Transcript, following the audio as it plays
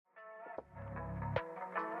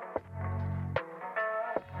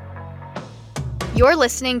You're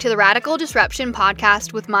listening to the Radical Disruption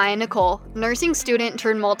Podcast with Maya Nicole, nursing student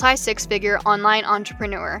turned multi-six-figure online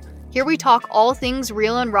entrepreneur. Here we talk all things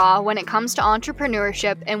real and raw when it comes to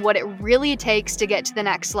entrepreneurship and what it really takes to get to the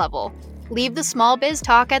next level. Leave the small biz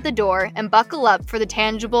talk at the door and buckle up for the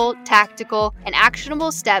tangible, tactical, and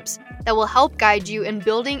actionable steps that will help guide you in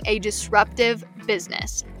building a disruptive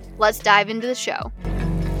business. Let's dive into the show.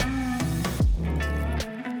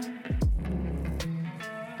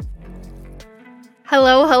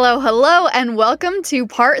 Hello, and welcome to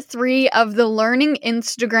part 3 of the Learning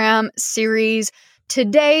Instagram series.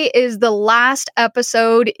 Today is the last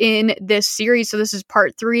episode in this series, so this is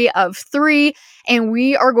part 3 of 3, and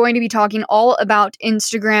we are going to be talking all about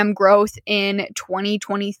Instagram growth in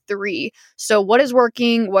 2023. So what is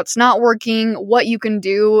working, what's not working, what you can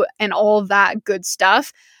do, and all of that good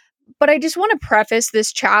stuff. But I just want to preface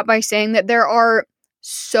this chat by saying that there are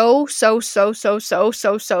so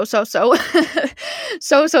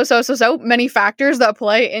many factors that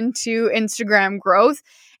play into Instagram growth.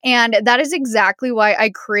 And that is exactly why I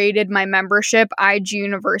created my membership, IG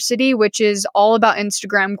University, which is all about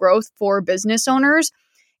Instagram growth for business owners.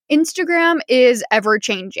 Instagram is ever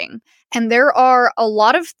changing, and there are a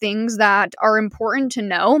lot of things that are important to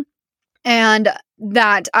know and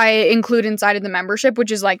that I include inside of the membership,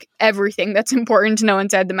 which is like everything that's important to know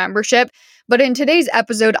inside the membership. But in today's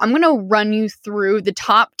episode, I'm going to run you through the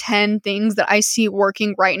top 10 things that I see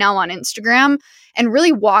working right now on Instagram and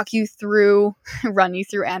really walk you through, I'm going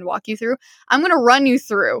to run you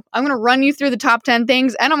through the top 10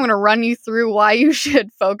 things, and I'm going to run you through why you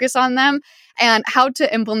should focus on them and how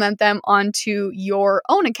to implement them onto your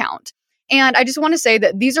own account. And I just want to say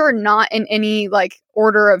that these are not in any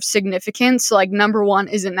order of significance. Like number 1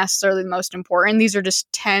 isn't necessarily the most important. These are just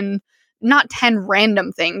not 10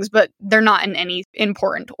 random things, but they're not in any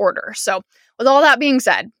important order. So with all that being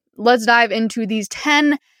said, let's dive into these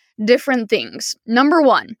 10 different things. Number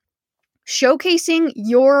 1, showcasing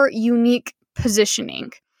your unique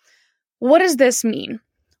positioning. What does this mean?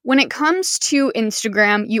 When it comes to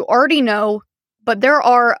Instagram, you already know, but there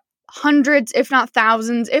are hundreds, if not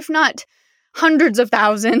thousands, if not hundreds of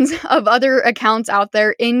thousands of other accounts out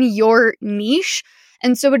there in your niche.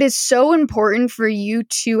 And so it is so important for you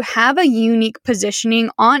to have a unique positioning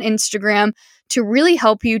on Instagram to really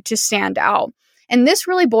help you to stand out. And this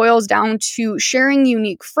really boils down to sharing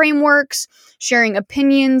unique frameworks, sharing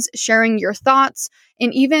opinions, sharing your thoughts,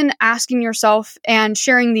 and even asking yourself and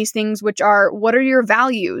sharing these things, which are, what are your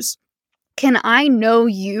values? Can I know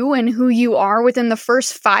you and who you are within the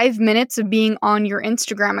first 5 minutes of being on your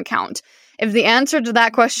Instagram account? If the answer to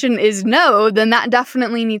that question is no, then that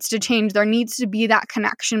definitely needs to change. There needs to be that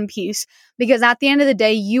connection piece, because at the end of the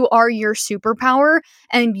day, you are your superpower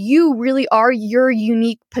and you really are your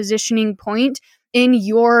unique positioning point in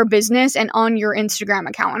your business and on your Instagram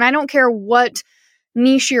account. And I don't care what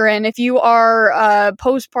niche you're in, if you are a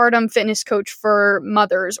postpartum fitness coach for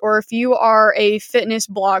mothers, or if you are a fitness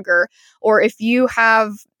blogger, or if you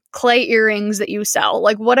have clay earrings that you sell,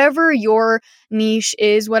 whatever your niche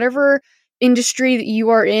is, whatever industry that you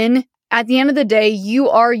are in, at the end of the day, you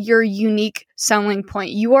are your unique selling point.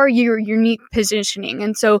 You are your unique positioning.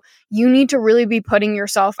 And so you need to really be putting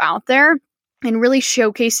yourself out there and really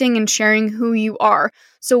showcasing and sharing who you are.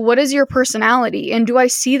 So what is your personality? And do I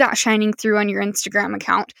see that shining through on your Instagram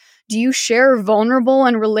account? Do you share vulnerable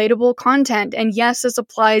and relatable content? And yes, this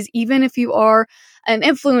applies even if you are an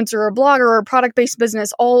influencer, a blogger, or a product-based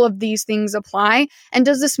business. All of these things apply. And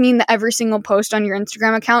does this mean that every single post on your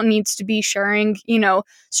Instagram account needs to be sharing,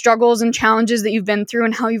 struggles and challenges that you've been through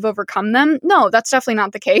and how you've overcome them? No, that's definitely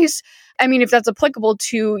not the case. I mean, if that's applicable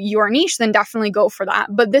to your niche, then definitely go for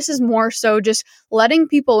that. But this is more so just letting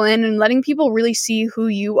people in and letting people really see who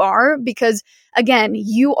you are, because again,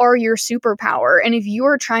 you are your superpower. And if you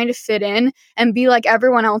are trying to fit in and be like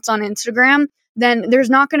everyone else on Instagram, then there's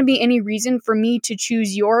not going to be any reason for me to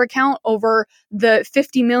choose your account over the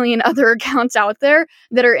 50 million other accounts out there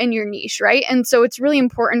that are in your niche, right? And so it's really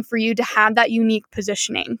important for you to have that unique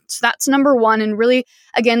positioning. So that's number 1. And really,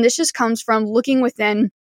 again, this just comes from looking within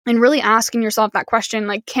and really asking yourself that question,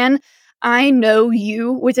 can I know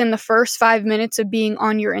you within the first 5 minutes of being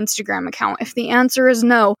on your Instagram account? If the answer is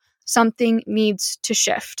no, something needs to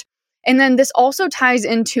shift. And then this also ties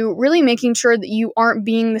into really making sure that you aren't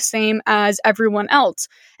being the same as everyone else.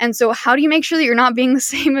 And so how do you make sure that you're not being the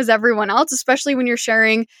same as everyone else, especially when you're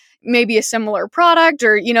sharing maybe a similar product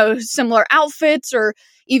or, similar outfits or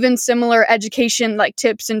even similar education,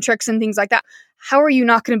 tips and tricks and things like that? How are you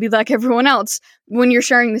not going to be like everyone else when you're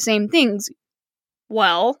sharing the same things?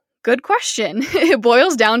 Well, Good question. It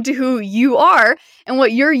boils down to who you are and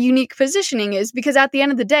what your unique positioning is, because at the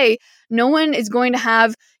end of the day, no one is going to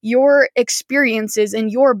have your experiences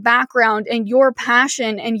and your background and your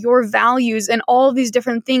passion and your values and all of these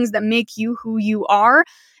different things that make you who you are.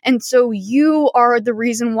 And so you are the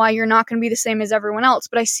reason why you're not going to be the same as everyone else.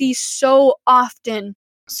 But I see so often,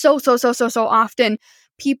 so often,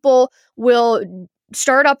 people will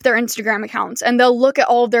start up their Instagram accounts and they'll look at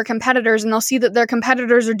all of their competitors and they'll see that their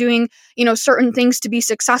competitors are doing, certain things to be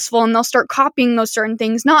successful, and they'll start copying those certain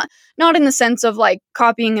things, not in the sense of like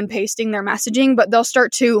copying and pasting their messaging, but they'll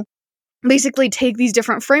start to basically take these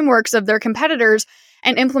different frameworks of their competitors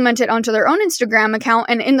and implement it onto their own Instagram account.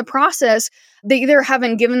 And in the process, they either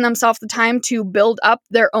haven't given themselves the time to build up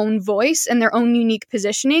their own voice and their own unique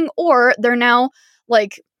positioning, or they're now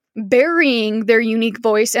like burying their unique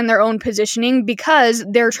voice and their own positioning because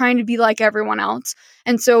they're trying to be like everyone else.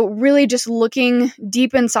 And so really just looking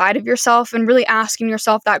deep inside of yourself and really asking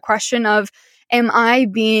yourself that question of, am I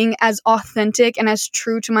being as authentic and as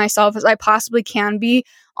true to myself as I possibly can be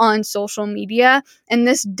on social media? And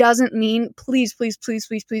this doesn't mean, please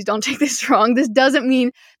don't take this wrong. This doesn't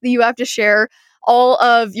mean that you have to share all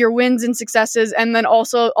of your wins and successes and then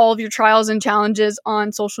also all of your trials and challenges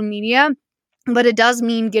on social media. But it does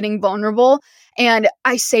mean getting vulnerable. And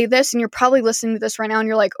I say this, and you're probably listening to this right now, and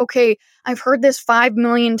you're like, okay, I've heard this 5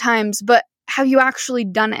 million times, but have you actually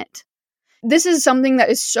done it? This is something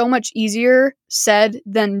that is so much easier said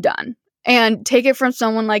than done. And take it from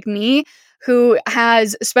someone like me who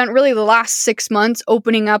has spent really the last 6 months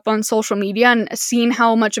opening up on social media and seen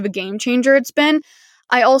how much of a game changer it's been.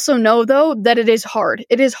 I also know, though, that it is hard.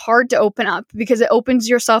 It is hard to open up because it opens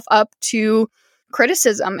yourself up to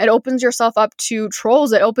criticism. It opens yourself up to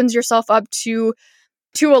trolls. It opens yourself up to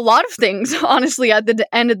a lot of things, honestly, at the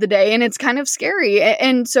end of the day. And it's kind of scary.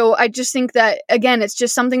 And so I just think that, again, it's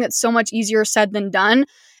just something that's so much easier said than done.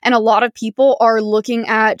 And a lot of people are looking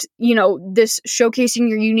at, this showcasing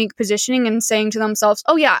your unique positioning and saying to themselves,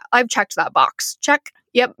 oh yeah, I've checked that box. Check.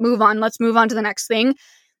 Yep. Move on. Let's move on to the next thing.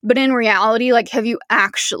 But in reality, like, have you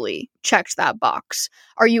actually checked that box?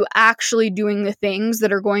 Are you actually doing the things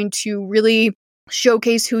that are going to really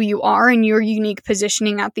showcase who you are and your unique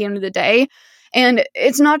positioning at the end of the day? And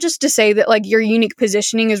it's not just to say that like your unique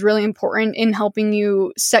positioning is really important in helping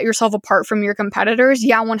you set yourself apart from your competitors.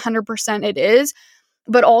 Yeah, 100% it is.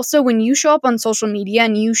 But also when you show up on social media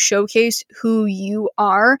and you showcase who you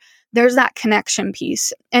are, there's that connection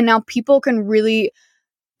piece. And now people can really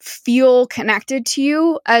feel connected to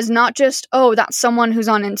you as not just, oh, that's someone who's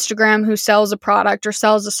on Instagram who sells a product or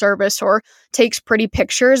sells a service or takes pretty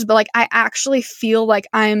pictures, but like I actually feel like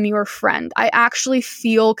I am your friend. I actually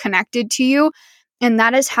feel connected to you. And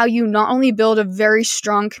that is how you not only build a very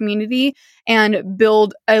strong community and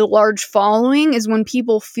build a large following, is when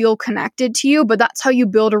people feel connected to you, but that's how you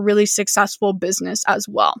build a really successful business as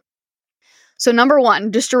well. So number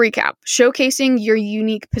one, just to recap, showcasing your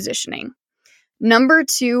unique positioning. Number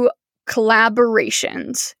two,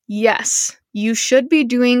 collaborations. Yes, you should be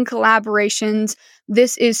doing collaborations.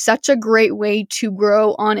 This is such a great way to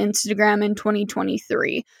grow on Instagram in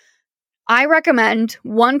 2023. I recommend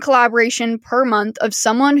one collaboration per month of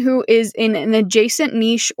someone who is in an adjacent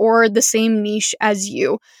niche or the same niche as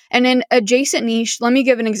you. And in adjacent niche, let me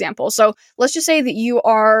give an example. So let's just say that you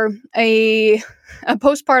are a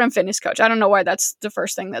postpartum fitness coach. I don't know why that's the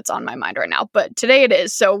first thing that's on my mind right now, but today it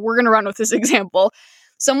is. So we're going to run with this example.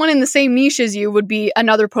 Someone in the same niche as you would be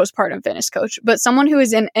another postpartum fitness coach, but someone who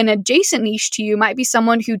is in an adjacent niche to you might be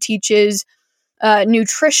someone who teaches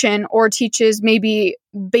nutrition or teaches maybe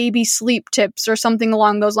baby sleep tips or something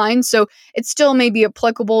along those lines. So it still may be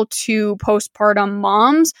applicable to postpartum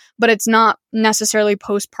moms, but it's not necessarily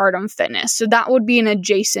postpartum fitness. So that would be an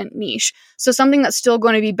adjacent niche. So something that's still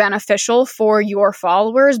going to be beneficial for your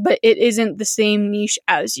followers, but it isn't the same niche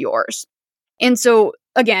as yours. And so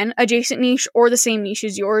again, adjacent niche or the same niche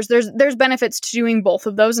as yours, there's benefits to doing both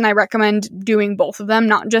of those. And I recommend doing both of them,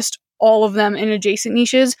 not just all of them in adjacent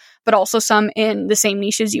niches, but also some in the same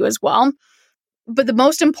niche as you as well. But the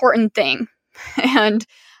most important thing, and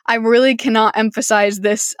I really cannot emphasize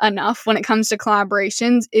this enough when it comes to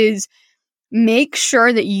collaborations, is make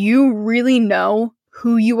sure that you really know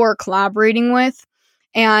who you are collaborating with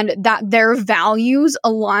and that their values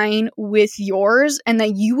align with yours and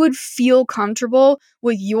that you would feel comfortable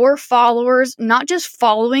with your followers, not just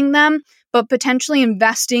following them, but potentially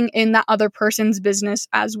investing in that other person's business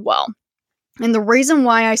as well. And the reason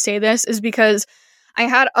why I say this is because I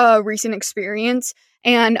had a recent experience,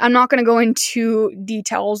 and I'm not going to go into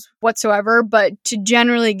details whatsoever, but to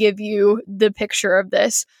generally give you the picture of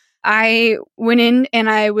this, I went in and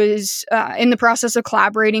I was in the process of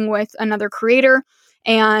collaborating with another creator.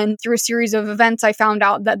 And through a series of events, I found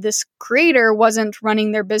out that this creator wasn't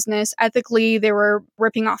running their business ethically. They were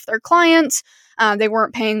ripping off their clients. They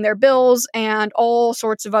weren't paying their bills and all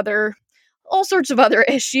sorts of other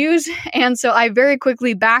issues. And so I very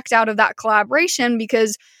quickly backed out of that collaboration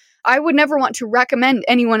because I would never want to recommend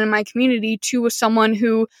anyone in my community to someone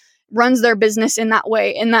who runs their business in that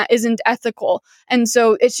way and that isn't ethical. And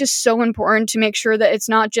so it's just so important to make sure that it's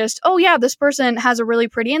not just, oh yeah, this person has a really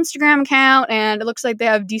pretty Instagram account and it looks like they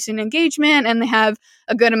have decent engagement and they have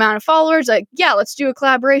a good amount of followers. Like, yeah, let's do a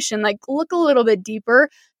collaboration. Like, look a little bit deeper,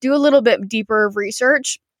 do a little bit deeper of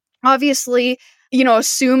research. Obviously,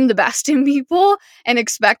 assume the best in people and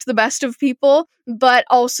expect the best of people, but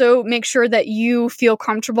also make sure that you feel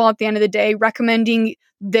comfortable at the end of the day recommending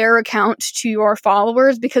their account to your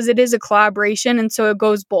followers because it is a collaboration. And so it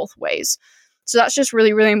goes both ways. So that's just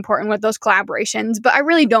really, really important with those collaborations. But I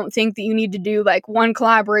really don't think that you need to do like one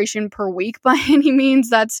collaboration per week by any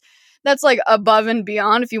means. That's like above and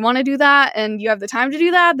beyond. If you want to do that and you have the time to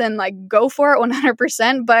do that, then like go for it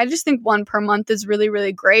 100%. But I just think one per month is really,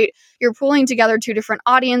 really great. You're pulling together two different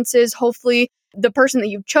audiences. Hopefully the person that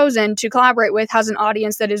you've chosen to collaborate with has an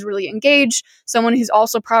audience that is really engaged, someone who's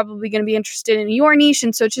also probably going to be interested in your niche.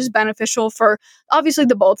 And so it's just beneficial for obviously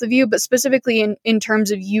the both of you, but specifically in terms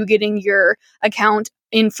of you getting your account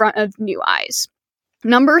in front of new eyes.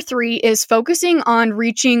 Number 3 is focusing on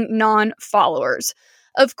reaching non-followers.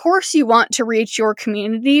 Of course, you want to reach your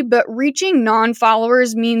community, but reaching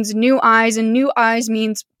non-followers means new eyes, and new eyes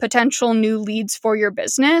means potential new leads for your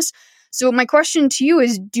business. So my question to you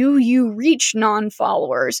is, do you reach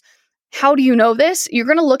non-followers? How do you know this? You're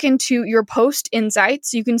going to look into your post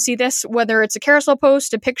insights. You can see this whether it's a carousel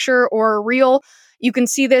post, a picture, or a reel. You can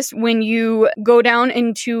see this when you go down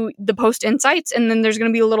into the post insights, and then there's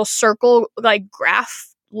going to be a little circle, like graph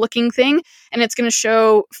looking thing, and it's going to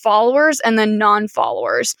show followers and then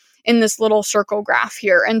non-followers in this little circle graph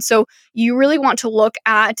here. And so you really want to look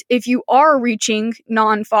at if you are reaching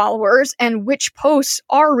non-followers and which posts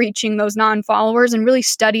are reaching those non-followers and really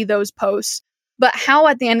study those posts. But how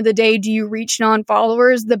at the end of the day do you reach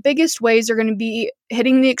non-followers? The biggest ways are going to be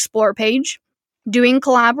hitting the explore page, doing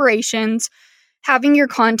collaborations, having your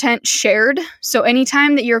content shared. So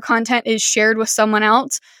anytime that your content is shared with someone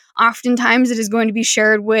else, oftentimes it is going to be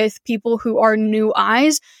shared with people who are new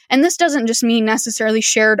eyes. And this doesn't just mean necessarily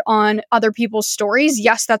shared on other people's stories.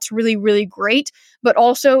 Yes, that's really, really great. But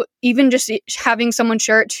also even just having someone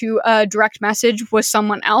share it to a direct message with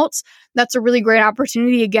someone else, that's a really great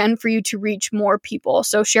opportunity, again, for you to reach more people.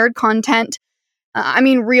 So shared content.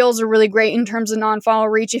 Reels are really great in terms of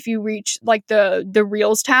non-follower reach if you reach like the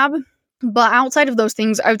Reels tab. But outside of those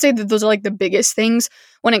things, I would say that those are like the biggest things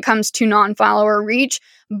when it comes to non-follower reach.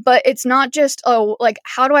 But it's not just,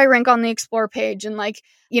 how do I rank on the explore page? And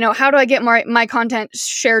how do I get my content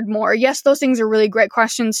shared more? Yes, those things are really great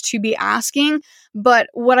questions to be asking. But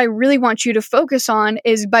what I really want you to focus on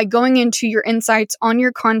is by going into your insights on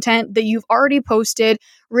your content that you've already posted,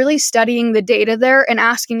 really studying the data there and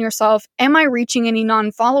asking yourself, am I reaching any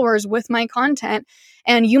non-followers with my content?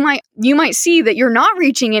 And you might see that you're not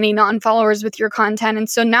reaching any non-followers with your content. And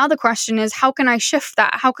so now the question is, how can I shift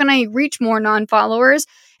that? How can I reach more non-followers?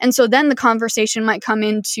 And so then the conversation might come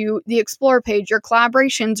into the explore page, your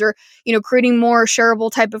collaborations, or, creating more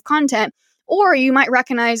shareable type of content. Or you might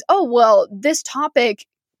recognize, this topic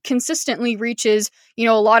consistently reaches, a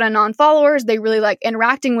lot of non-followers. They really like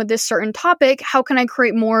interacting with this certain topic. How can I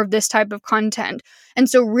create more of this type of content? And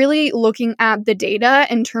so really looking at the data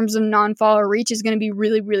in terms of non-follower reach is going to be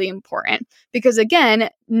really, really important because again,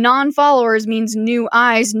 non-followers means new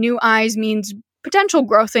eyes. New eyes means potential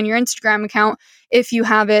growth in your Instagram account if you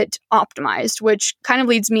have it optimized, which kind of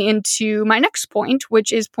leads me into my next point,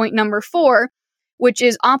 which is point number 4, which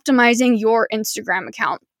is optimizing your Instagram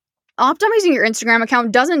account. Optimizing your Instagram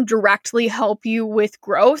account doesn't directly help you with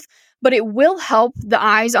growth, but it will help the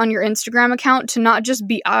eyes on your Instagram account to not just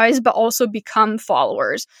be eyes, but also become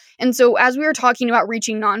followers. And so as we were talking about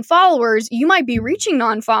reaching non-followers, you might be reaching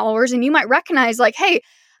non-followers and you might recognize hey,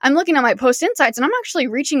 I'm looking at my post insights and I'm actually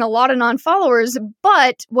reaching a lot of non-followers,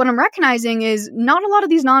 but what I'm recognizing is not a lot of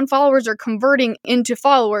these non-followers are converting into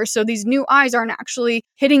followers. So these new eyes aren't actually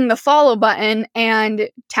hitting the follow button and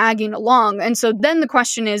tagging along. And so then the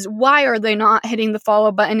question is, why are they not hitting the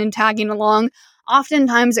follow button and tagging along?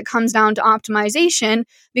 oftentimes it comes down to optimization,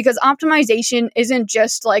 because optimization isn't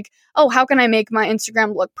just like, oh, how can I make my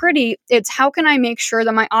Instagram look pretty? It's how can I make sure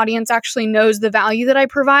that my audience actually knows the value that I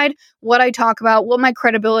provide, what I talk about, what my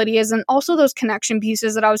credibility is, and also those connection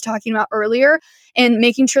pieces that I was talking about earlier, and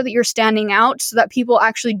making sure that you're standing out so that people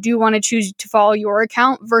actually do want to choose to follow your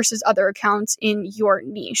account versus other accounts in your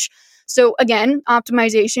niche. So again,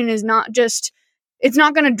 optimization is not just, it's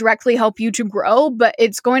not going to directly help you to grow, but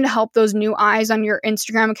it's going to help those new eyes on your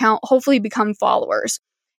Instagram account hopefully become followers.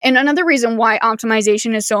 And another reason why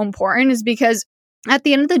optimization is so important is because at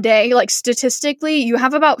the end of the day, like statistically, you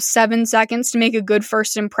have about 7 seconds to make a good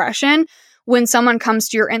first impression when someone comes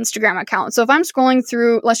to your Instagram account. So if I'm scrolling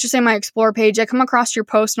through, let's just say my Explore page, I come across your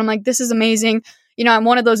post and I'm like, this is amazing. I'm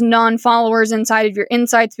one of those non-followers inside of your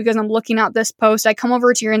insights because I'm looking at this post. I come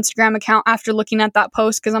over to your Instagram account after looking at that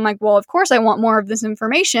post because I'm like, well, of course I want more of this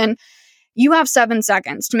information. You have 7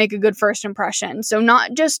 seconds to make a good first impression. So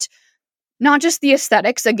not just the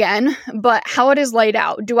aesthetics again, but how it is laid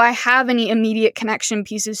out. Do I have any immediate connection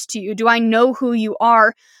pieces to you? Do I know who you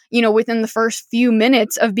are, within the first few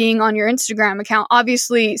minutes of being on your Instagram account?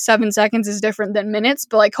 Obviously, 7 seconds is different than minutes,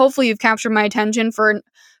 but like hopefully you've captured my attention for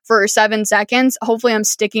 7 seconds. Hopefully I'm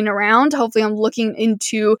sticking around. Hopefully I'm looking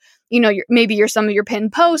into, some of your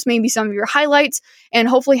pinned posts, maybe some of your highlights, and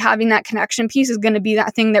hopefully having that connection piece is going to be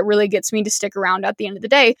that thing that really gets me to stick around at the end of the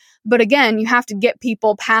day. But again, you have to get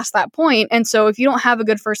people past that point. And so if you don't have a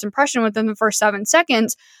good first impression within the first 7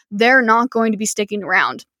 seconds, they're not going to be sticking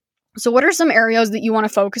around. So what are some areas that you want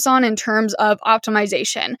to focus on in terms of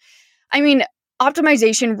optimization? I mean,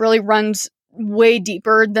 optimization really runs way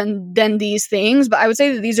deeper than these things, but I would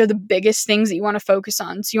say that these are the biggest things that you want to focus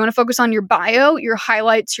on. So you want to focus on your bio, your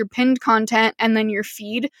highlights, your pinned content, and then your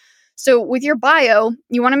feed. So with your bio,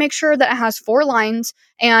 you want to make sure that it has 4 lines,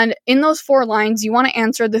 and in those 4 lines, you want to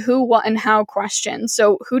answer the who, what, and how questions.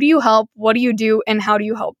 So who do you help, what do you do, and how do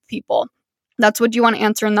you help people? That's what you want to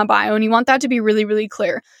answer in the bio, and you want that to be really, really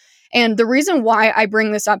clear. And the reason why I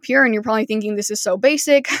bring this up here, and you're probably thinking this is so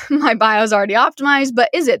basic, my bio is already optimized, but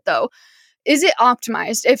is it though? Is it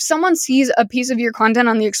optimized? If someone sees a piece of your content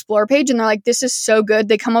on the Explore page and they're like, this is so good,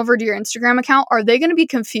 they come over to your Instagram account, are they going to be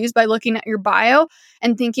confused by looking at your bio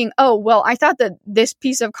and thinking, oh, well, I thought that this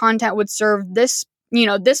piece of content would serve this,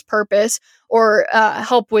 this purpose or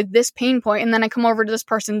help with this pain point, and then I come over to this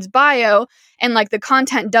person's bio and like the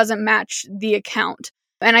content doesn't match the account.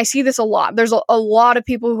 And I see this a lot. There's a lot of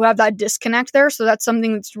people who have that disconnect there. So that's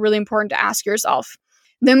something that's really important to ask yourself.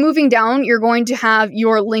 Then moving down, you're going to have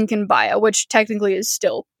your link in bio, which technically is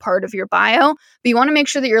still part of your bio. But you want to make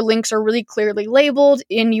sure that your links are really clearly labeled,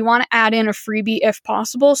 and you want to add in a freebie if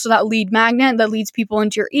possible. So that lead magnet that leads people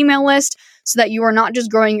into your email list, so that you are not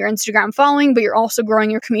just growing your Instagram following, but you're also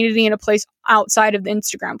growing your community in a place outside of the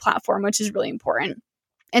Instagram platform, which is really important.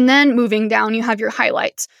 And then moving down, you have your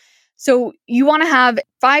highlights. So you want to have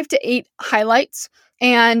 5 to 8 highlights,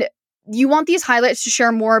 and you want these highlights to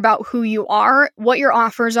share more about who you are, what your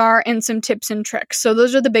offers are, and some tips and tricks. So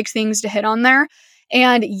those are the big things to hit on there.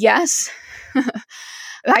 And yes,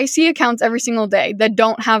 I see accounts every single day that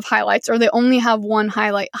don't have highlights, or they only have one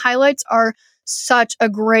highlight. Highlights are such a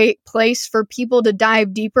great place for people to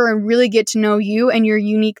dive deeper and really get to know you and your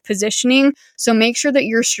unique positioning. So make sure that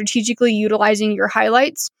you're strategically utilizing your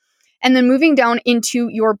highlights. And then moving down into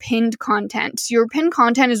your pinned content. So your pinned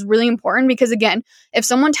content is really important because, again, if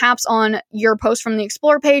someone taps on your post from the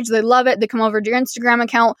Explore page, they love it, they come over to your Instagram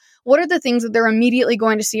account, what are the things that they're immediately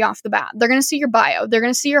going to see off the bat? They're going to see your bio, they're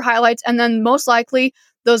going to see your highlights, and then most likely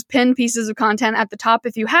those pinned pieces of content at the top,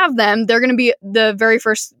 if you have them, they're going to be the very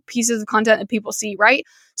first pieces of content that people see, right?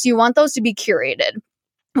 So you want those to be curated.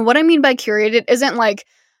 And what I mean by curated isn't like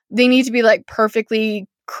they need to be like perfectly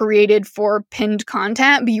created for pinned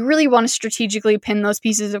content, but you really want to strategically pin those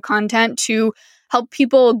pieces of content to help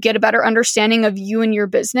people get a better understanding of you and your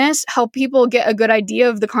business, help people get a good idea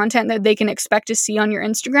of the content that they can expect to see on your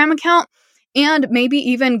Instagram account, and maybe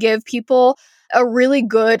even give people a really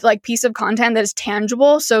good like piece of content that is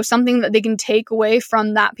tangible. So something that they can take away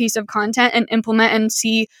from that piece of content and implement and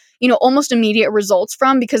see, almost immediate results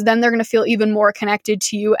from, because then they're going to feel even more connected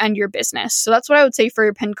to you and your business. So that's what I would say for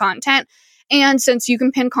your pinned content. And since you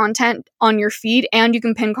can pin content on your feed and you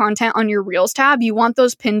can pin content on your Reels tab, you want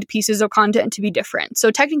those pinned pieces of content to be different.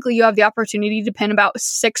 So technically you have the opportunity to pin about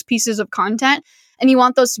 6 pieces of content, and you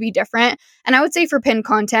want those to be different. And I would say for pinned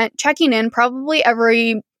content, checking in probably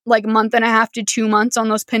every month and a half to 2 months on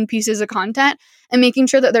those pinned pieces of content and making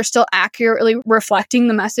sure that they're still accurately reflecting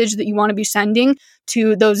the message that you want to be sending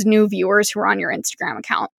to those new viewers who are on your Instagram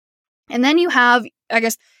account. And then you have, I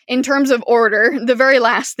guess, in terms of order, the very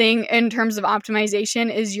last thing in terms of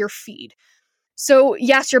optimization is your feed. So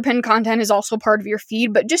yes, your pinned content is also part of your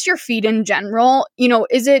feed, but just your feed in general,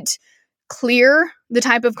 is it clear, the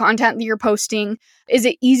type of content that you're posting? Is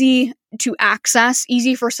it easy to access,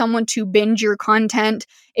 easy for someone to binge your content?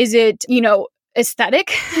 Is it,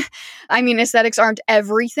 aesthetic? I mean, aesthetics aren't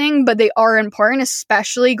everything, but they are important,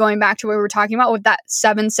 especially going back to what we were talking about with that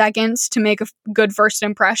 7 seconds to make a good first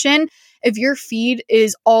impression. If your feed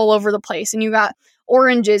is all over the place and you got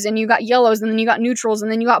oranges and you got yellows and then you got neutrals and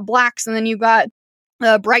then you got blacks and then you got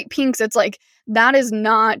bright pinks, it's like, that is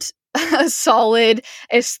not a solid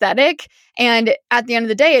aesthetic. And at the end of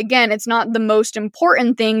the day, again, it's not the most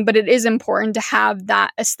important thing, but it is important to have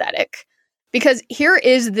that aesthetic. Because here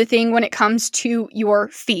is the thing when it comes to your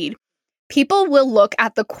feed. People will look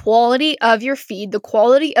at the quality of your feed, the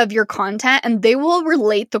quality of your content, and they will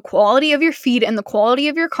relate the quality of your feed and the quality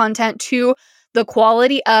of your content to the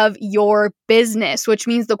quality of your business, which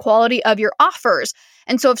means the quality of your offers.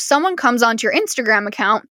 And so if someone comes onto your Instagram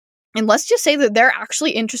account, and let's just say that they're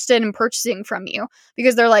actually interested in purchasing from you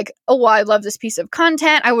because they're like, oh, well, I love this piece of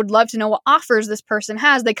content. I would love to know what offers this person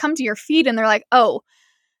has. They come to your feed and they're like, oh,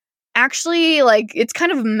 actually, like, it's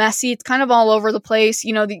kind of messy. It's kind of all over the place.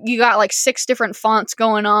 You got like 6 different fonts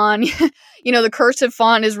going on. The cursive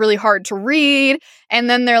font is really hard to read. And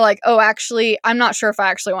then they're like, oh, actually, I'm not sure if I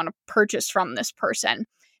actually want to purchase from this person.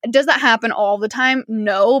 Does that happen all the time?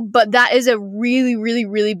 No, but that is a really, really,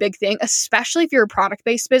 really big thing, especially if you're a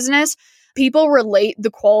product-based business. People relate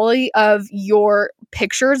the quality of your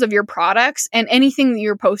pictures of your products and anything that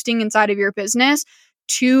you're posting inside of your business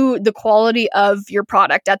to the quality of your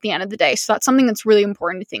product at the end of the day. So that's something that's really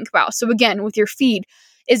important to think about. So again, with your feed,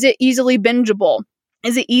 is it easily bingeable?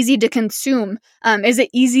 Is it easy to consume? Is it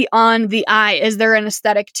easy on the eye? Is there an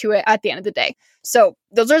aesthetic to it at the end of the day? So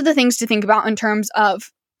those are the things to think about in terms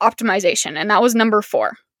of optimization. And that was number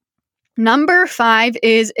 4. Number 5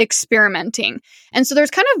 is experimenting. And so there's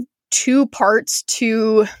kind of 2 parts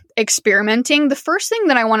to experimenting. The first thing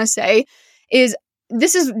that I want to say is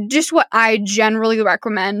this is just what I generally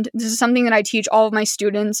recommend. This is something that I teach all of my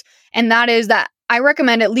students. And that is that I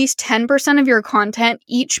recommend at least 10% of your content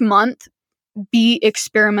each month be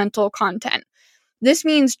experimental content. This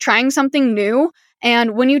means trying something new.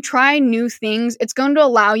 And when you try new things, it's going to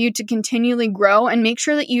allow you to continually grow and make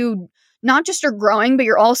sure that you not just are growing, but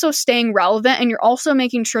you're also staying relevant and you're also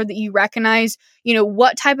making sure that you recognize,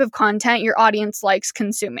 what type of content your audience likes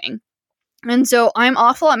consuming. And so I'm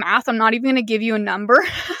awful at math. I'm not even going to give you a number.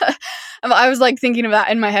 I was like thinking of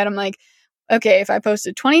that in my head. I'm like, okay, if I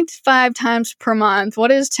posted 25 times per month,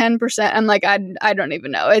 what is 10%? I'm like, I don't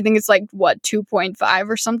even know. I think it's like, 2.5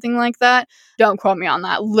 or something like that. Don't quote me on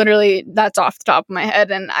that. Literally, that's off the top of my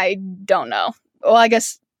head, and I don't know. Well, I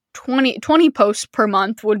guess 20 posts per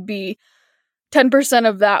month would be, 10%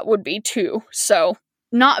 of that would be 2. So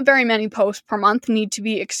not very many posts per month need to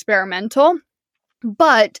be experimental,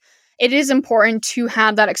 but it is important to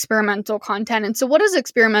have that experimental content. And so what does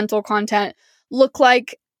experimental content look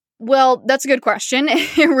like? Well, that's a good question.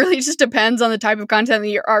 It really just depends on the type of content that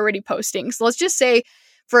you're already posting. So let's just say,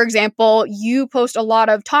 for example, you post a lot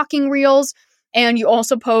of talking reels and you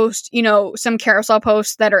also post, some carousel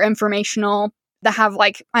posts that are informational that have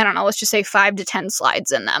let's just say 5 to 10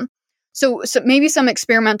 slides in them. So maybe some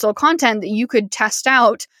experimental content that you could test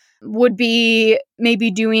out would be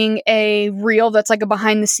maybe doing a reel that's like a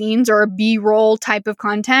behind the scenes or a B-roll type of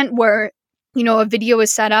content where, a video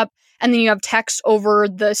is set up and then you have text over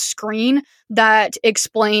the screen that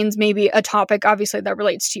explains maybe a topic, obviously, that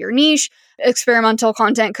relates to your niche. Experimental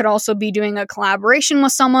content could also be doing a collaboration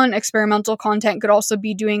with someone. Experimental content could also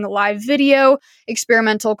be doing a live video.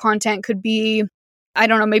 Experimental content could be,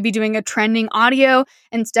 maybe doing a trending audio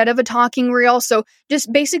instead of a talking reel. So just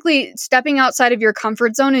basically stepping outside of your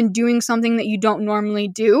comfort zone and doing something that you don't normally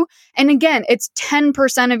do. And again, it's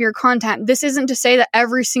 10% of your content. This isn't to say that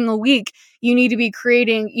every single week you need to be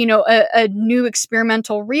creating, a new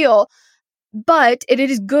experimental reel. But it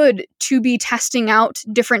is good to be testing out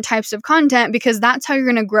different types of content because that's how you're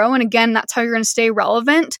going to grow. And again, that's how you're going to stay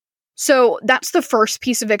relevant. So that's the first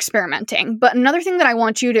piece of experimenting. But another thing that I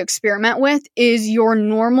want you to experiment with is your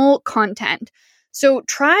normal content. So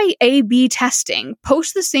try A/B testing.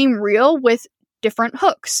 Post the same reel with different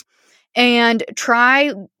hooks and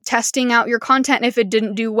try testing out your content. If it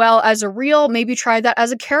didn't do well as a reel, maybe try that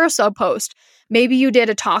as a carousel post. Maybe you did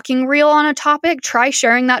a talking reel on a topic. Try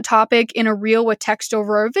sharing that topic in a reel with text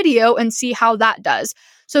over a video and see how that does.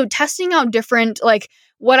 So testing out different,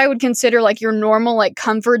 what I would consider your normal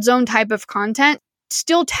comfort zone type of content,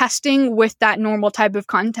 still testing with that normal type of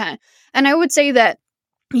content. And I would say that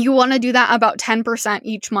you want to do that about 10%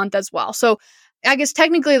 each month as well. So I guess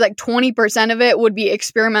technically like 20% of it would be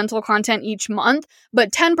experimental content each month,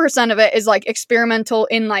 but 10% of it is like experimental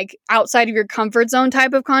in like outside of your comfort zone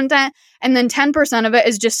type of content. And then 10% of it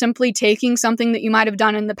is just simply taking something that you might have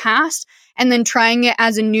done in the past and then trying it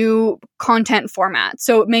as a new content format.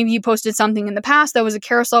 So maybe you posted something in the past that was a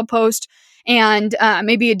carousel post and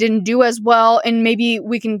maybe it didn't do as well. And maybe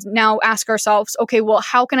we can now ask ourselves, okay, well,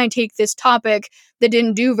 how can I take this topic that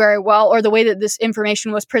didn't do very well or the way that this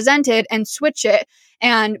information was presented and switch it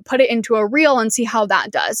and put it into a reel and see how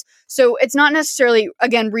that does. So it's not necessarily,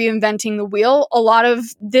 again, reinventing the wheel. A lot of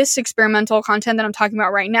this experimental content that I'm talking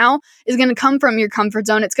about right now is going to come from your comfort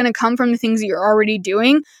zone. It's going to come from the things that you're already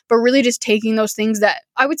doing, but really just taking those things that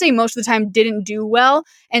I would say most of the time didn't do well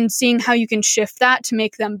and seeing how you can shift that to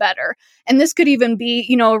make them better. And this could even be,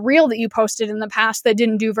 a reel that you posted in the past that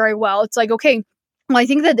didn't do very well. It's like, okay, well, I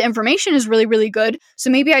think that the information is really, really good. So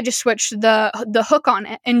maybe I just switch the hook on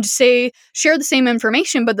it and share the same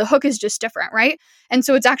information, but the hook is just different, right? And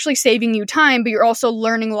so it's actually saving you time, but you're also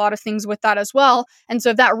learning a lot of things with that as well. And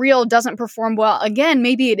so if that reel doesn't perform well, again,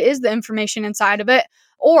 maybe it is the information inside of it.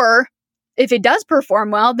 Or if it does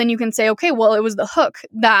perform well, then you can say, okay, well, it was the hook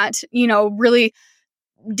that, really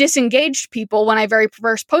disengaged people when I very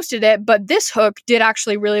first posted it, but this hook did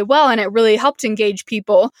actually really well and it really helped engage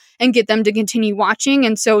people and get them to continue watching.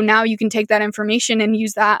 And so now you can take that information and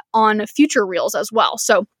use that on future reels as well.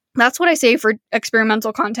 So that's what I say for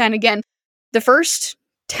experimental content. Again, the first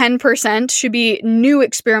 10% should be new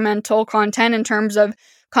experimental content in terms of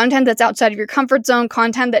content that's outside of your comfort zone,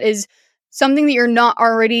 content that is something that you're not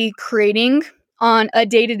already creating on a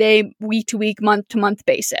day-to-day, week-to-week, month-to-month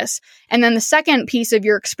basis. And then the second piece of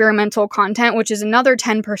your experimental content, which is another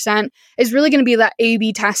 10%, is really going to be that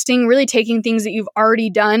A/B testing, really taking things that you've already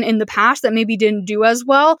done in the past that maybe didn't do as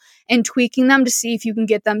well and tweaking them to see if you can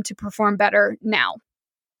get them to perform better now.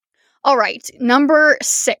 All right, number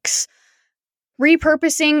 6,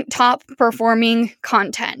 repurposing top-performing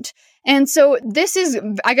content. And so this is,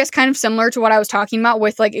 I guess, kind of similar to what I was talking about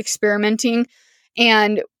with like experimenting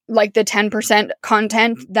and like the 10%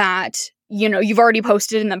 content that, you've already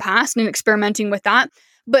posted in the past and experimenting with that.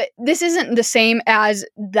 But this isn't the same as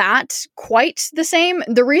that, quite the same.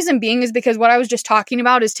 The reason being is because what I was just talking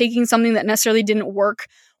about is taking something that necessarily didn't work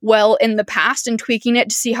well in the past and tweaking it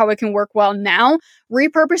to see how it can work well now.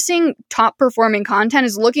 Repurposing top performing content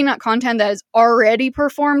is looking at content that has already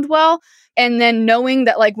performed well and then knowing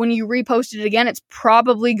that like when you repost it again, it's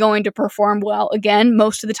probably going to perform well again.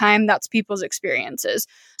 Most of the time, that's people's experiences.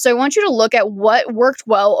 So I want you to look at what worked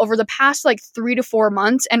well over the past like 3 to 4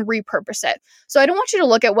 months and repurpose it. So I don't want you to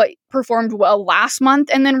look at what performed well last month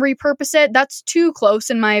and then repurpose it. That's too close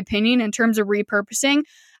in my opinion in terms of repurposing.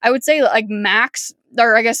 I would say like max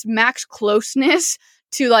closeness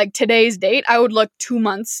to like today's date, I would look 2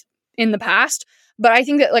 months in the past. But I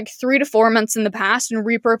think that like 3 to 4 months in the past and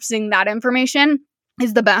repurposing that information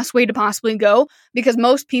is the best way to possibly go because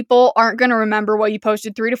most people aren't going to remember what you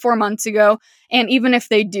posted 3 to 4 months ago. And even if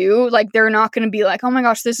they do, like they're not going to be like, oh my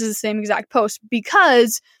gosh, this is the same exact post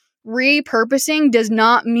because repurposing does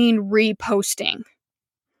not mean reposting.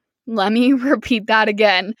 Let me repeat that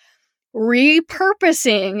again.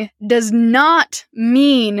 Repurposing does not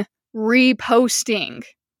mean reposting.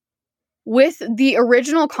 With the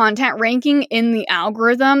original content ranking in the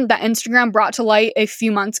algorithm that Instagram brought to light a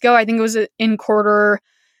few months ago, I think it was in quarter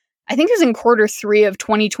 3 of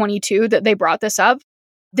 2022 that they brought this up.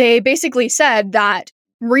 They basically said that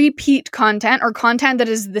repeat content or content that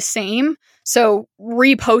is the same, so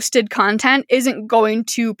reposted content isn't going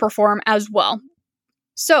to perform as well.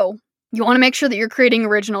 So you want to make sure that you're creating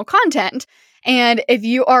original content. And if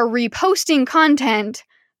you are reposting content,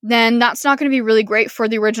 then that's not going to be really great for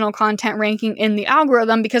the original content ranking in the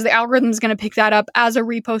algorithm because the algorithm is going to pick that up as a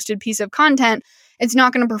reposted piece of content. It's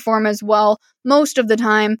not going to perform as well most of the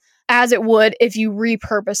time as it would if you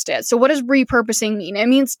repurposed it. So what does repurposing mean? It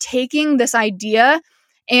means taking this idea,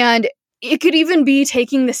 and it could even be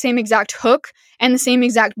taking the same exact hook and the same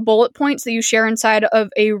exact bullet points that you share inside of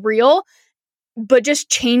a reel, but just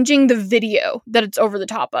changing the video that it's over the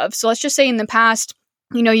top of. So let's just say in the past,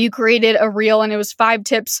 you created a reel and it was 5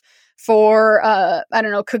 tips for,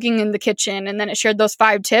 cooking in the kitchen. And then it shared those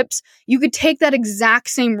 5 tips. You could take that exact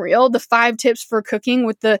same reel, the 5 tips for cooking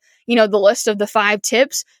with the list of the 5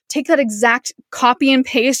 tips, take that exact copy and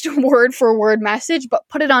paste word for word message, but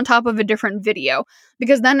put it on top of a different video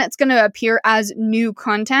because then it's going to appear as new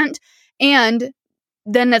content. And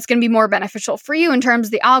then that's going to be more beneficial for you in terms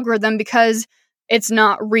of the algorithm because it's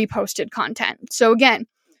not reposted content. So again,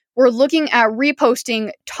 we're looking at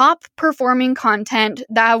reposting top performing content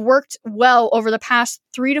that have worked well over the past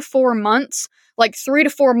 3 to 4 months, like 3 to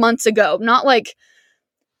 4 months ago. Not like,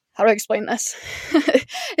 how do I explain this?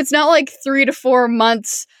 It's not like 3 to 4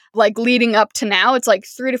 months like leading up to now. It's like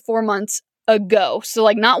 3 to 4 months ago. So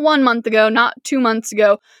like not 1 month ago, not 2 months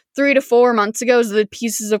ago, 3 to 4 months ago is the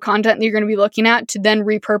pieces of content that you're going to be looking at to then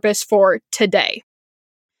repurpose for today.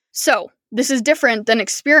 So this is different than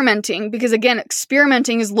experimenting because, again,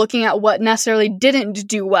 experimenting is looking at what necessarily didn't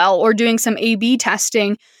do well or doing some A/B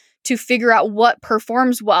testing to figure out what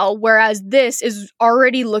performs well, whereas this is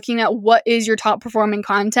already looking at what is your top performing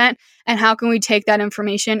content and how can we take that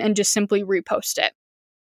information and just simply repost it.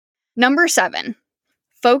 Number 7,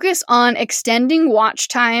 focus on extending watch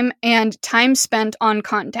time and time spent on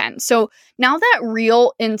content. So now that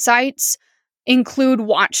Reel Insights include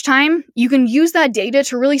watch time, you can use that data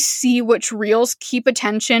to really see which reels keep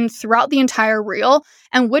attention throughout the entire reel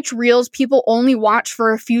and which reels people only watch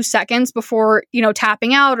for a few seconds before,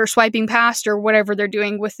 tapping out or swiping past or whatever they're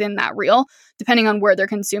doing within that reel, depending on where they're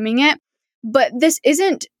consuming it. But this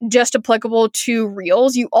isn't just applicable to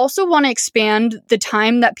reels. You also want to expand the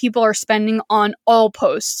time that people are spending on all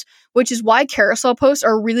posts, which is why carousel posts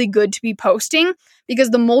are really good to be posting, because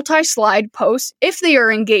the multi-slide posts, if they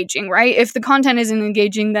are engaging, right? If the content isn't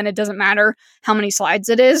engaging, then it doesn't matter how many slides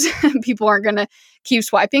it is. People aren't going to keep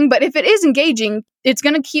swiping. But if it is engaging, it's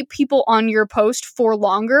going to keep people on your post for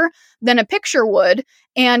longer than a picture would.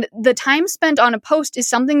 And the time spent on a post is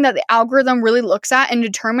something that the algorithm really looks at in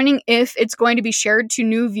determining if it's going to be shared to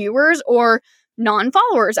new viewers or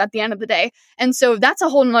non-followers at the end of the day. And so that's a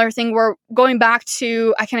whole nother thing. We're going back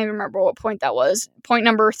to, I can't even remember what point that was. Point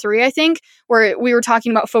number 3, I think, where we were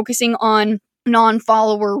talking about focusing on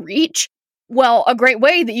non-follower reach. Well, a great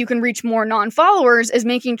way that you can reach more non-followers is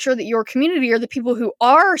making sure that your community or the people who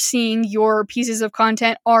are seeing your pieces of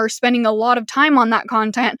content are spending a lot of time on that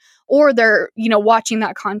content, or they're, watching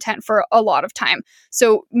that content for a lot of time.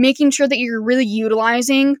 So making sure that you're really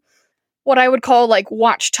utilizing what I would call like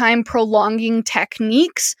watch time prolonging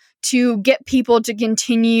techniques to get people to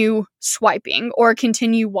continue swiping or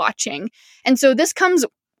continue watching. And so this comes,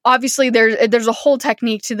 obviously there's a whole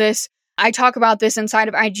technique to this. I talk about this inside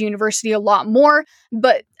of IG University a lot more,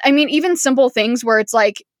 but I mean, even simple things where it's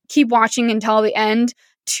like, keep watching until the end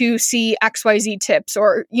to see XYZ tips,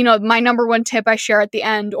 or, my number 1 tip I share at the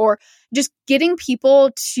end, or just getting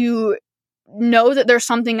people to know that there's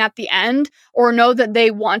something at the end, or know that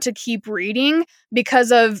they want to keep reading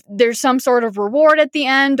because of there's some sort of reward at the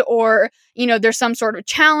end, or there's some sort of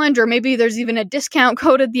challenge, or maybe there's even a discount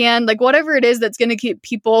code at the end. Like whatever it is that's going to keep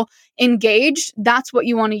people engaged, that's what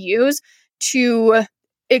you want to use to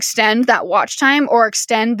extend that watch time or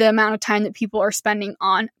extend the amount of time that people are spending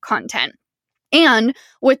on content. And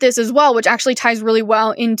with this as well, which actually ties really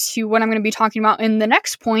well into what I'm going to be talking about in the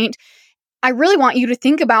next point, I really want you to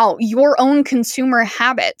think about your own consumer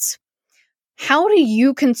habits. How do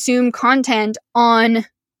you consume content on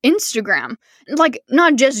Instagram? Like,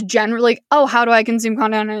 not just generally, how do I consume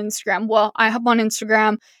content on Instagram? Well, I hop on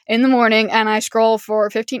Instagram in the morning and I scroll for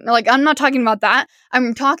 15, I'm not talking about that.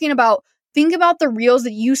 I'm talking about, think about the reels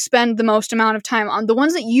that you spend the most amount of time on, the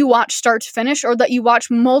ones that you watch start to finish or that you watch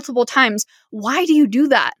multiple times. Why do you do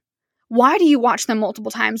that? Why do you watch them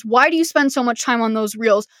multiple times? Why do you spend so much time on those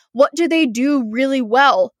reels? What do they do really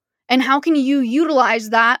well? And how can you utilize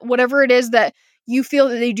that, whatever it is that you feel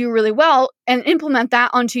that they do really well, and implement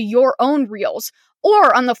that onto your own reels?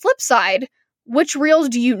 Or on the flip side, which reels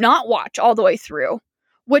do you not watch all the way through?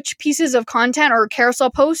 Which pieces of content or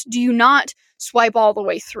carousel posts do you not swipe all the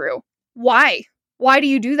way through? Why? Why do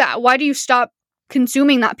you do that? Why do you stop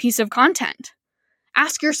consuming that piece of content?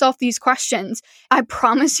 Ask yourself these questions. I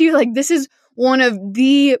promise you, this is one of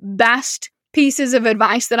the best pieces of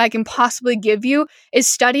advice that I can possibly give you, is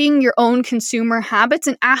studying your own consumer habits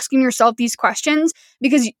and asking yourself these questions,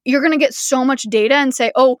 because you're going to get so much data and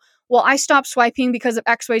say, oh, well, I stopped swiping because of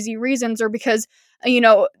XYZ reasons, or because,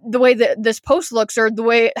 the way that this post looks, or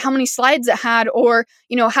how many slides it had, or,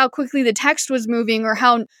 how quickly the text was moving, or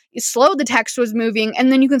how slow the text was moving.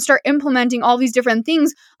 And then you can start implementing all these different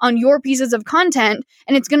things on your pieces of content,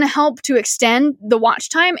 and it's going to help to extend the watch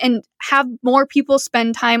time and have more people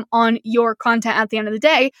spend time on your content at the end of the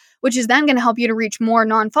day, which is then going to help you to reach more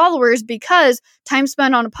non-followers, because time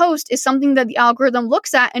spent on a post is something that the algorithm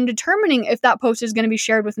looks at in determining if that post is going to be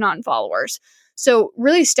shared with non-followers. So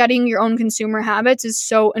really studying your own consumer habits is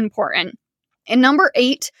so important. And number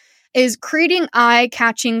 8 is creating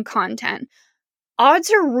eye-catching content. Odds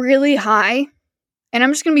are really high, and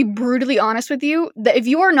I'm just going to be brutally honest with you, that if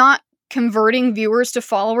you are not converting viewers to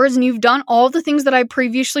followers and you've done all the things that I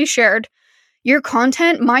previously shared, Your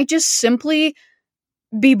content might just simply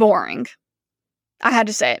be boring. I had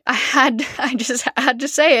to say it. I just had to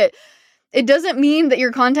say it. It doesn't mean that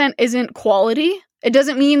your content isn't quality. It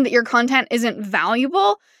doesn't mean that your content isn't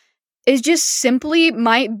valuable. It just simply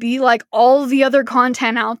might be like all the other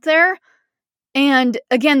content out there. And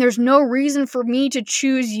again, there's no reason for me to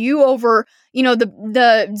choose you over,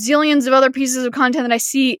 the zillions of other pieces of content that I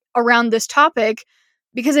see around this topic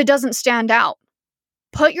because it doesn't stand out.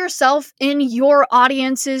 Put yourself in your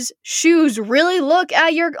audience's shoes. Really look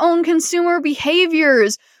at your own consumer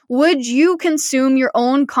behaviors. Would you consume your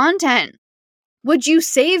own content? Would you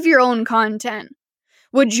save your own content?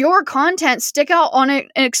 Would your content stick out on an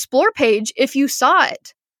explore page if you saw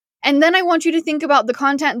it? And then I want you to think about the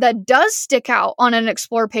content that does stick out on an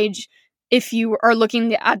explore page if you are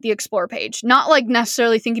looking at the explore page. Not like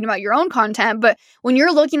necessarily thinking about your own content, but when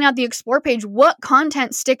you're looking at the explore page, what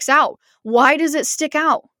content sticks out? Why does it stick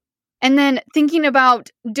out? And then thinking about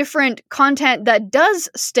different content that does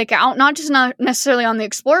stick out, not necessarily on the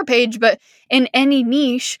explore page, but in any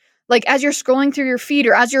niche. Like as you're scrolling through your feed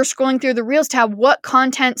or as you're scrolling through the Reels tab, what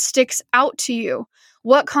content sticks out to you?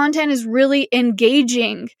 What content is really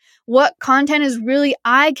engaging? What content is really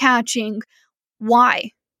eye-catching?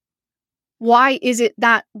 Why? Why is it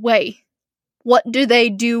that way? What do they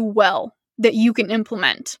do well that you can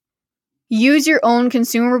implement? Use your own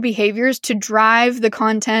consumer behaviors to drive the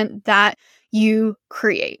content that you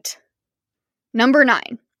create. Number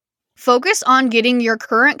 9, focus on getting your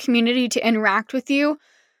current community to interact with you.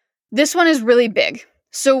 This one is really big.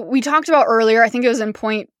 So we talked about earlier, I think it was in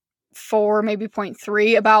point 4, maybe point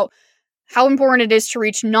 3, about how important it is to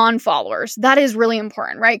reach non-followers. That is really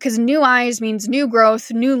important, right? Because new eyes means new growth,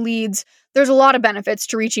 new leads. There's a lot of benefits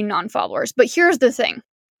to reaching non-followers. But here's the thing.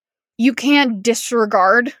 You can't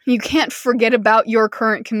forget about your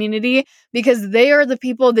current community because they are the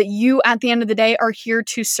people that you, at the end of the day, are here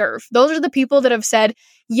to serve. Those are the people that have said,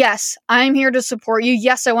 yes, I'm here to support you.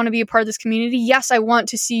 Yes, I want to be a part of this community. Yes, I want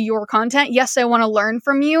to see your content. Yes, I want to learn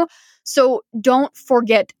from you. So don't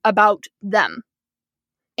forget about them.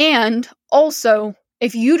 And also,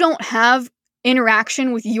 if you don't have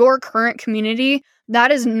interaction with your current community, that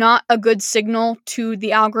is not a good signal to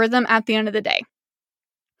the algorithm at the end of the day.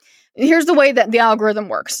 Here's the way that the algorithm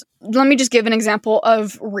works. Let me just give an example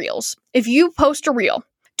of Reels. If you post a Reel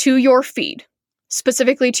to your feed,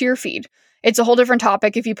 specifically to your feed, it's a whole different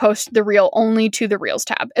topic if you post the Reel only to the Reels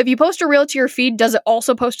tab. If you post a Reel to your feed, does it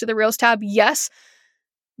also post to the Reels tab? Yes.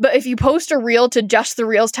 But if you post a Reel to just the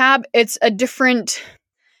Reels tab, it's a different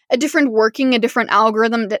working, a different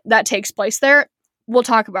algorithm that takes place there. We'll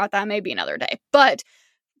talk about that maybe another day. But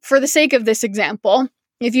for the sake of this example,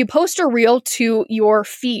 if you post a Reel to your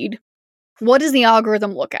feed, what does the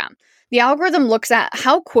algorithm look at? The algorithm looks at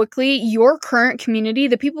how quickly your current community,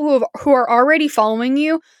 the people who are already following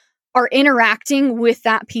you, are interacting with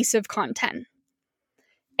that piece of content.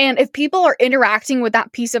 And if people are interacting with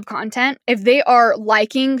that piece of content, if they are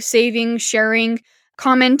liking, saving, sharing,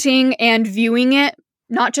 commenting, and viewing it,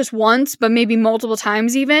 not just once, but maybe multiple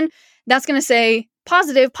times even, that's going to say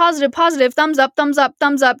positive, positive, positive, thumbs up, thumbs up,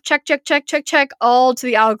 thumbs up, check, check, check, check, check, all to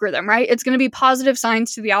the algorithm, right? It's going to be positive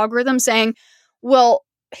signs to the algorithm saying, well,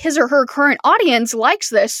 his or her current audience likes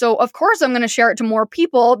this, so of course I'm going to share it to more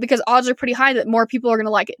people because odds are pretty high that more people are going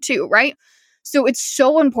to like it too, right? So it's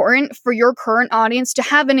so important for your current audience to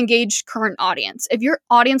have an engaged current audience. If your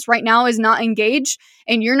audience right now is not engaged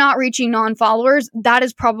and you're not reaching non-followers, that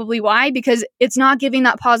is probably why, because it's not giving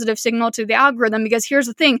that positive signal to the algorithm. Because here's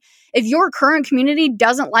the thing, if your current community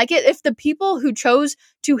doesn't like it, if the people who chose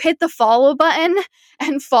to hit the follow button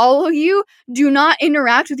and follow you do not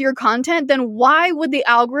interact with your content, then why would the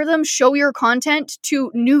algorithm show your content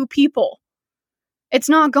to new people? It's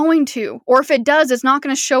not going to. Or if it does, it's not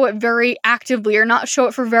going to show it very actively or not show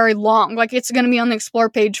it for very long. Like it's going to be on the explore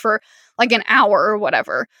page for like an hour or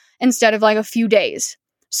whatever instead of like a few days.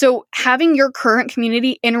 So having your current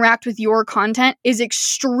community interact with your content is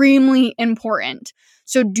extremely important.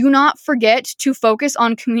 So do not forget to focus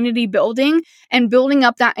on community building and building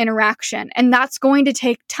up that interaction. And that's going to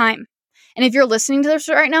take time. And if you're listening to this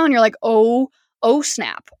right now and you're like, oh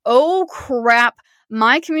snap, oh crap,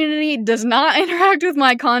 my community does not interact with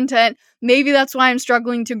my content, maybe that's why I'm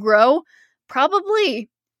struggling to grow. Probably.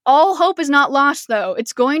 All hope is not lost though.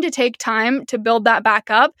 It's going to take time to build that back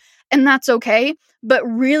up, and that's okay. But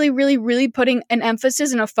really, really, really putting an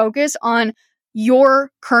emphasis and a focus on your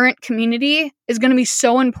current community is going to be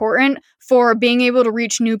so important for being able to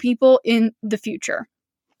reach new people in the future.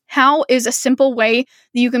 How is a simple way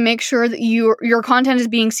that you can make sure that your content is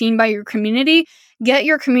being seen by your community? Get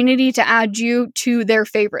your community to add you to their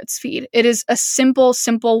favorites feed. It is a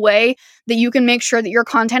simple way that you can make sure that your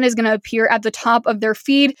content is going to appear at the top of their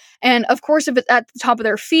feed. And of course, if it's at the top of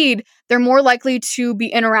their feed, they're more likely to be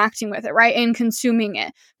interacting with it, right? And consuming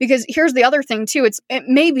it. Because here's the other thing too. It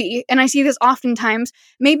may be, and I see this oftentimes,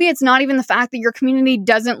 maybe it's not even the fact that your community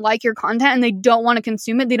doesn't like your content and they don't want to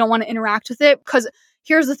consume it. They don't want to interact with it, because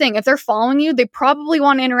here's the thing. If they're following you, they probably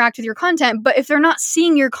want to interact with your content, but if they're not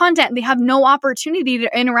seeing your content, they have no opportunity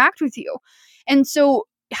to interact with you. And so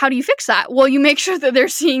how do you fix that? Well, you make sure that they're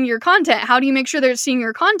seeing your content. How do you make sure they're seeing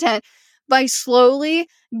your content? By slowly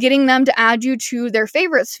getting them to add you to their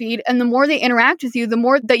favorites feed. And the more they interact with you, the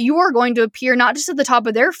more that you are going to appear not just at the top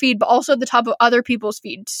of their feed, but also at the top of other people's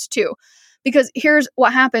feeds too. Because here's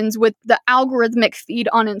what happens with the algorithmic feed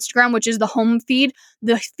on Instagram, which is the home feed,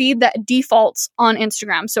 the feed that defaults on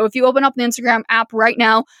Instagram. So if you open up the Instagram app right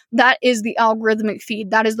now, that is the algorithmic feed.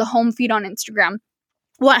 That is the home feed on Instagram.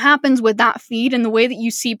 What happens with that feed and the way that you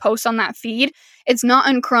see posts on that feed, it's not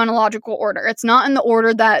in chronological order. It's not in the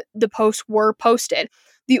order that the posts were posted.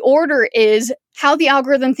 The order is how the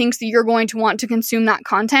algorithm thinks that you're going to want to consume that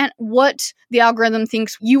content, what the algorithm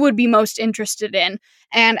thinks you would be most interested in,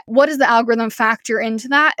 and what does the algorithm factor into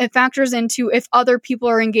that? It factors into if other people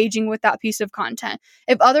are engaging with that piece of content.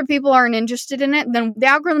 If other people aren't interested in it, then the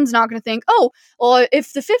algorithm's not going to think, oh, well,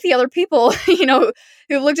 if the 50 other people, who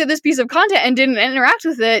looked at this piece of content and didn't interact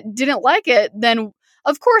with it, didn't like it, then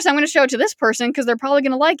of course I'm going to show it to this person because they're probably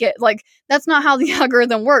going to like it. Like, that's not how the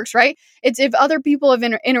algorithm works, right? It's if other people have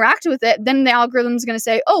interacted with it, then the algorithm's going to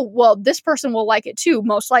say, oh, well, this person will like it too,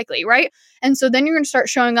 most likely, right? And so then you're going to start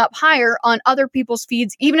showing up higher on other people's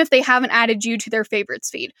feeds, even if they haven't added you to their favorites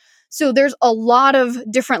feed. So there's a lot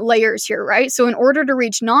of different layers here, right? So in order to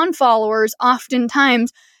reach non-followers,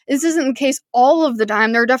 oftentimes, this isn't the case all of the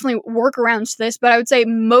time. There are definitely workarounds to this, but I would say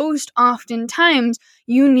most oftentimes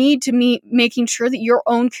you need to be making sure that your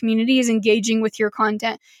own community is engaging with your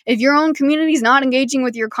content. If your own community is not engaging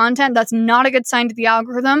with your content, that's not a good sign to the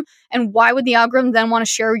algorithm. And why would the algorithm then want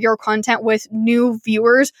to share your content with new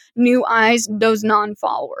viewers, new eyes, those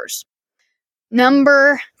non-followers?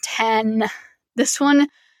 Number 10. This one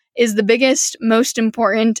is the biggest, most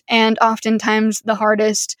important, and oftentimes the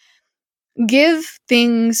hardest. Give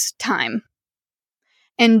things time.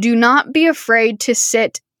 And do not be afraid to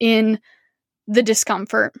sit in the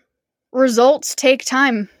discomfort. Results take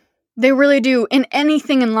time. They really do, in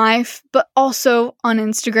anything in life, but also on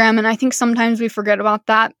Instagram. And I think sometimes we forget about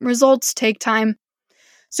that. Results take time.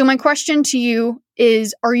 So my question to you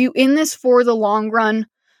is, are you in this for the long run,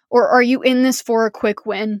 or are you in this for a quick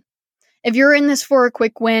win? If you're in this for a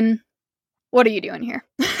quick win, what are you doing here?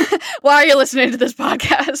 Why are you listening to this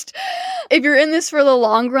podcast? If you're in this for the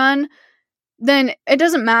long run, then it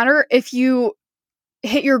doesn't matter if you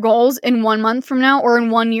hit your goals in 1 month from now, or in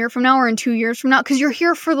 1 year from now, or in 2 years from now, because you're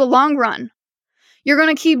here for the long run. You're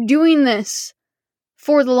going to keep doing this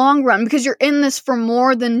for the long run because you're in this for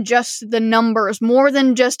more than just the numbers, more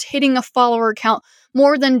than just hitting a follower count,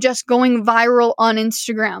 more than just going viral on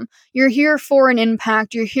Instagram. You're here for an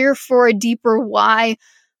impact. You're here for a deeper why,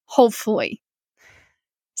 hopefully.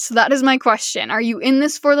 So that is my question. Are you in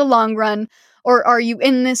this for the long run, or are you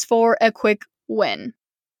in this for a quick win?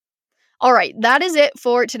 All right, that is it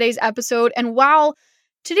for today's episode. And while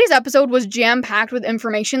today's episode was jam-packed with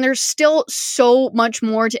information, there's still so much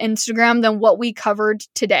more to Instagram than what we covered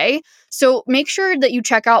today. So make sure that you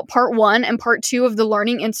check out part 1 and part 2 of the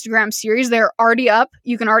Learning Instagram series. They're already up.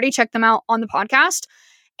 You can already check them out on the podcast.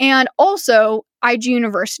 And also IG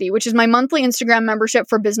University, which is my monthly Instagram membership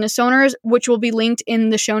for business owners, which will be linked in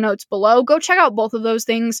the show notes below. Go check out both of those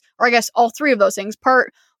things, or I guess all 3 of those things,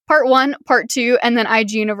 part 1, part 2, and then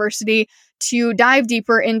IG University, to dive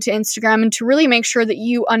deeper into Instagram and to really make sure that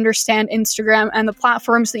you understand Instagram and the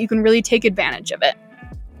platforms that you can really take advantage of it.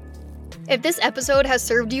 If this episode has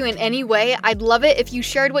served you in any way, I'd love it if you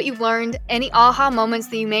shared what you've learned, any aha moments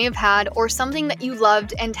that you may have had, or something that you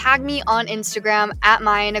loved, and tag me on Instagram at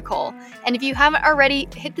Maya Nicole. And if you haven't already,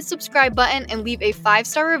 hit the subscribe button and leave a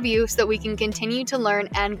 5-star review so that we can continue to learn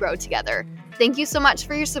and grow together. Thank you so much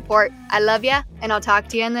for your support. I love ya, and I'll talk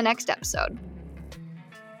to you in the next episode.